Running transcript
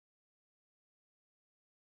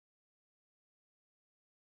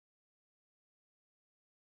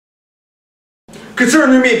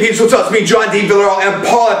Concerning me, people, so it's me, John D. Villarreal and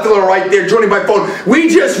Paul F right there, joining by phone. We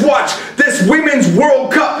just watched this Women's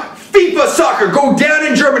World Cup FIFA soccer go down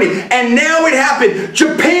in Germany, and now it happened.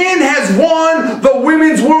 Japan has won the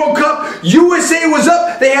Women's World Cup. USA was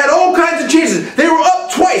up. They had all kinds of chances. They were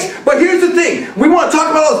up twice. But here's the thing. We want to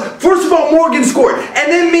talk about those. First of all, Morgan scored,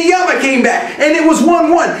 and then Miyama came back, and it was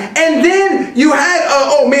 1-1. And then you had,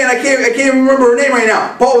 oh man, I can't remember her name right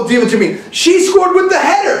now. Paul will give it to me. She scored with the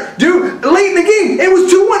header, dude. Late in the game, it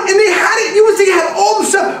was 2-1, and they had it. USA had all the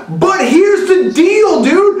stuff. But here's the deal,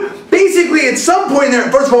 dude. Basically, at some point there,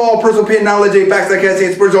 first of all personal opinion, knowledge, facts, I can't say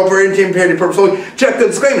it's Spurs over entertainment parody purpose. So check the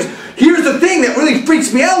disclaimers. Here's the thing that really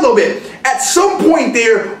freaks me out a little bit. At some point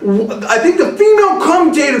there, I think the female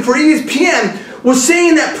commentator for ESPN was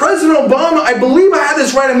saying that President Obama, I believe I have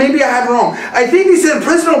this right, and maybe I have it wrong. I think he said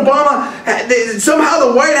President Obama, somehow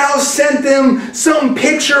the White House sent them some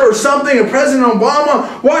picture or something of President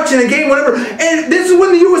Obama watching a game, whatever. And this is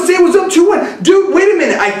when the USA was up 2-1. Dude, wait a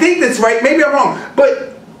minute. I think that's right. Maybe I'm wrong. But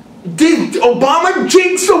did Obama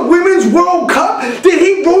jinx the Women's World Cup? Did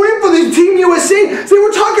he roll in for the Team USA? They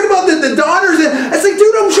were talking about the daughters, and it's like,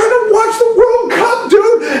 dude, I'm trying to watch the World Cup,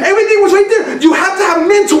 dude. Everything was right there. You have to have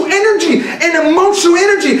mental energy and emotional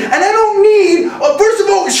energy, and I don't need, first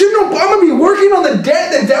of all, shouldn't Obama be working on the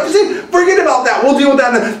deficit? Forget about that. We'll deal with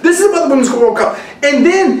that. This is about the Women's World Cup. And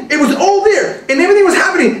then it was all there, and everything was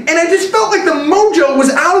happening, and I just felt like the mojo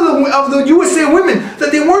was out of the USA women,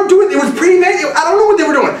 that they weren't doing, it was prevailed. I don't know what they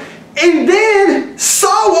were doing. And then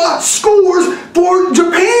Sawa scores for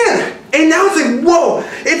Japan. And now it's like, whoa,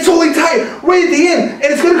 it's totally tight right at the end. And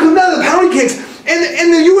it's going to come down to the penalty kicks.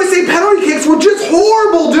 And the USA penalty kicks were just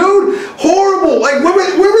horrible, dude. Horrible. Like, where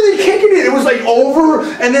were they kicking it? It was like over,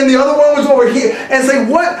 and then the other one was over here. And it's like,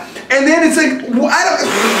 what? And then it's like,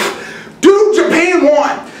 dude, Japan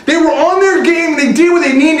won. They were on their game. They did what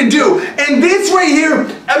they needed to do. And this right here,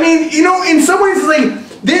 I mean, you know, in some ways it's like,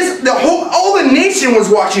 all the nation was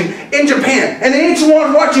watching in Japan, and the nation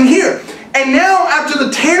was watching here. And now, after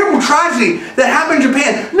the terrible tragedy that happened in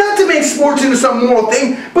Japan, not to make sports into some moral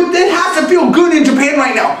thing, but that has to feel good in Japan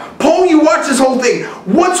right now. Paul, you watch this whole thing.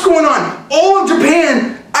 What's going on? All of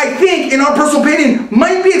Japan, I think, in our personal opinion,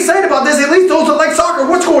 might be excited about this, at least those that like soccer.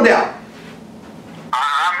 What's going down?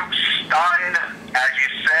 I'm stunned. As you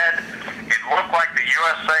said, it looked like the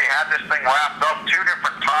USA had this thing wrapped up 2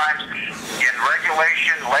 different times. In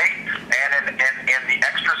regulation late and in the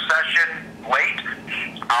extra session late.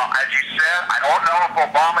 As you said, I don't know if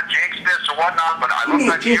Obama jinxed this or whatnot, but I looked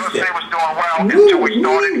like the USA was doing well until we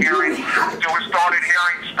started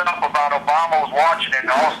hearing stuff about Obama was watching it, and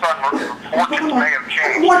all of a sudden fortunes may have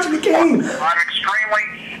changed. I'm watching the game. I'm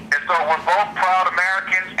extremely, as though we're both proud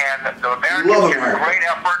Americans, and the Americans gave a great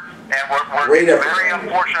effort, and we're very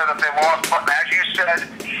unfortunate that they lost. But as you said,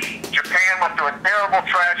 Japan went through a terrible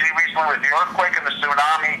tragedy recently with the earthquake and the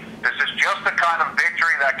tsunami. This is just the kind of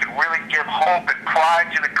victory that can really give hope and pride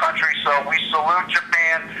to the country. So we salute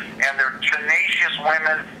Japan and their tenacious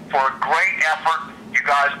women for a great effort. You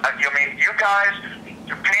guys,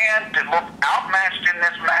 Japan did look outmatched in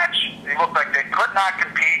this match. They looked like they could not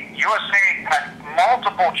compete. USA had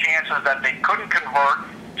multiple chances that they couldn't convert.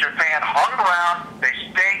 Japan hung around, they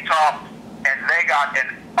stayed tough, and they got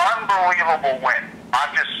an unbelievable win.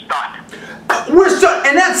 I'm just stunned. We're stunned,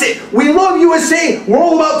 and that's it. We love USA. We're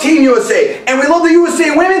all about Team USA. And we love the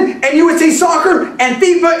USA women, and USA soccer, and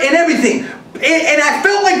FIFA, and everything. And I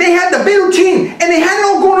felt like they had the better team, and they had it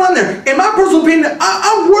all going on there. In my personal opinion,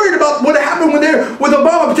 I'm worried about what happened with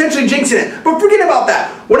Obama potentially jinxing it. But forget about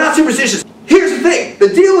that. We're not superstitious. Here's the thing. The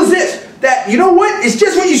deal is this. That, you know what? It's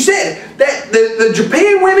just what you said. That the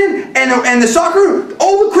Japan women and the soccer,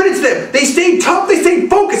 all the credits to them. They stayed tough. They stayed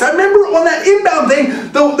focused. I remember on that inbound thing,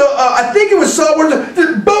 I think it was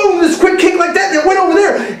boom, this quick kick like that, and it went over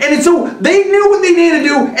there. And so they knew what they needed to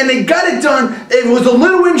do, and they got it done. It was a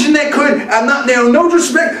little engine that could. I'm not, no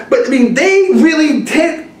disrespect, but I mean, they really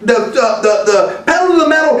hit the pedal to the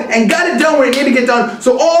metal and got it done where it needed to get done.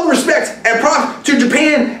 So all the respects and props to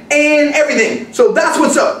Japan and everything. So that's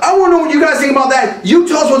what's up. I want to know what you guys think about that. You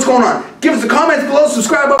tell us what's going on. Give us the comments below,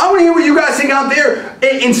 subscribe up. I want to hear what you guys think out there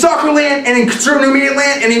in soccer land and in conservative media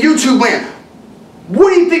land and in YouTube land. What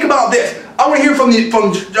do you think about this? I want to hear from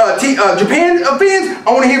Japan fans. I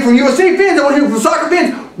want to hear from USA fans. I want to hear from soccer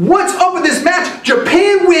fans. What's up with this match?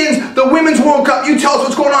 Japan wins the Women's World Cup. You tell us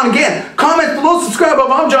what's going on again. Comments below, subscribe up.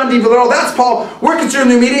 I'm John D. Villarreal. That's Paul. We're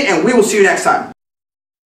Conservative Media, and we will see you next time.